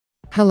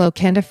Hello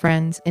Canva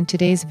friends, in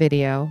today's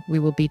video, we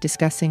will be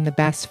discussing the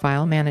best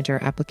file manager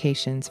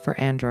applications for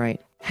Android.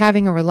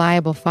 Having a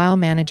reliable file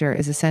manager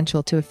is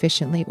essential to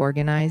efficiently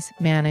organize,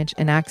 manage,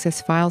 and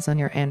access files on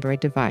your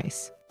Android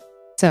device.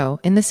 So,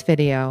 in this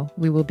video,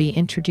 we will be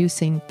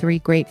introducing 3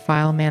 great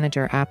file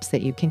manager apps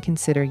that you can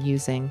consider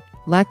using.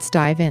 Let's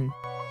dive in.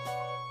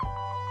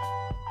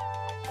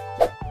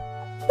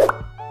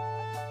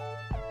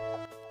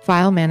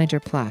 File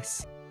Manager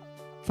Plus.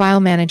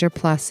 File Manager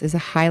Plus is a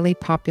highly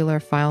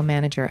popular file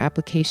manager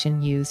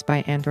application used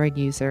by Android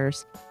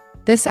users.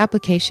 This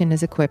application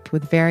is equipped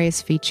with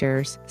various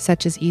features,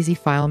 such as easy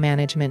file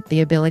management,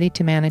 the ability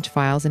to manage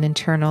files in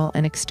internal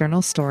and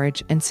external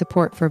storage, and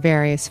support for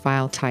various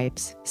file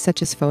types,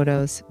 such as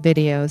photos,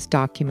 videos,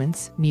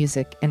 documents,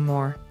 music, and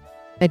more.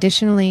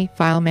 Additionally,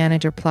 File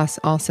Manager Plus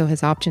also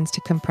has options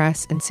to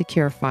compress and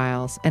secure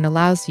files and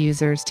allows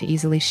users to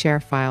easily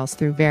share files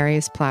through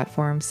various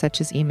platforms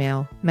such as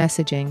email,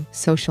 messaging,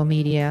 social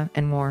media,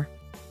 and more.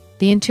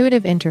 The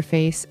intuitive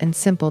interface and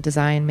simple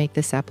design make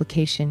this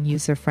application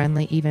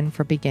user-friendly even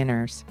for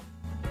beginners.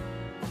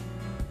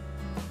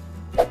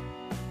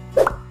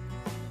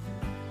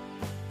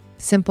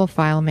 Simple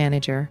File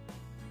Manager.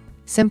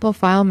 Simple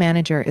File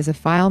Manager is a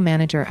file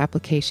manager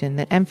application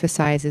that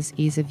emphasizes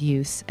ease of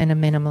use and a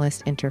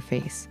minimalist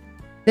interface.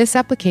 This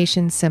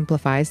application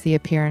simplifies the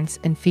appearance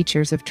and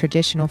features of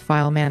traditional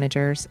file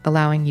managers,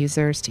 allowing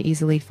users to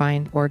easily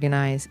find,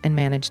 organize, and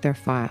manage their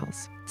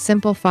files.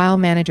 Simple File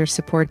Manager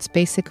supports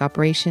basic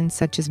operations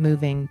such as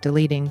moving,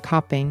 deleting,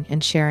 copying,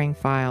 and sharing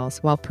files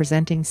while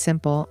presenting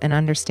simple and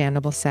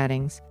understandable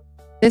settings.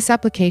 This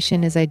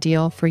application is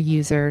ideal for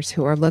users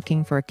who are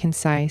looking for a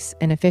concise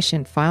and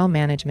efficient file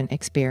management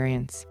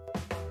experience.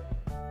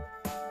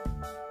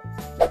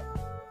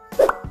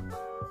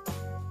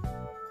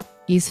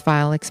 Ease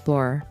File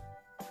Explorer.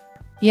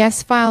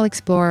 Yes, File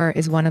Explorer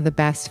is one of the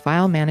best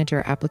file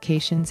manager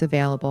applications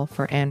available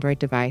for Android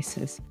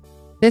devices.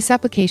 This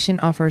application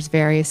offers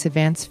various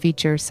advanced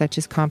features such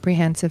as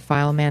comprehensive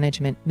file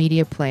management,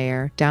 media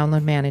player,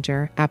 download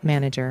manager, app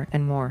manager,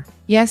 and more.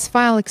 Yes,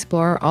 File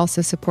Explorer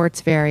also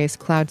supports various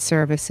cloud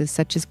services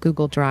such as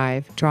Google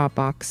Drive,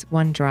 Dropbox,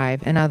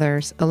 OneDrive, and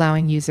others,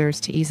 allowing users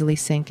to easily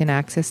sync and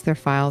access their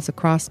files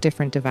across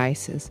different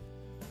devices.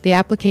 The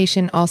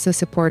application also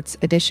supports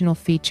additional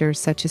features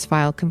such as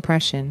file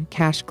compression,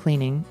 cache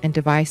cleaning, and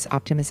device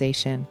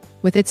optimization.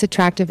 With its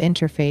attractive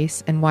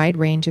interface and wide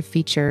range of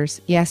features,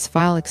 yes,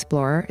 File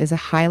Explorer is a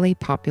highly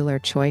popular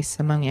choice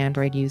among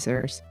Android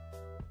users.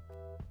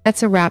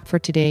 That's a wrap for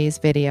today's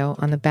video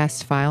on the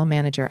best file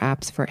manager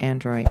apps for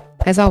Android.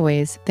 As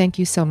always, thank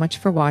you so much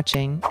for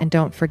watching, and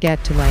don't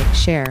forget to like,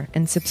 share,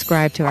 and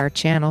subscribe to our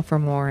channel for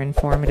more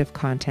informative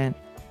content.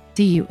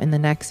 See you in the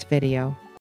next video.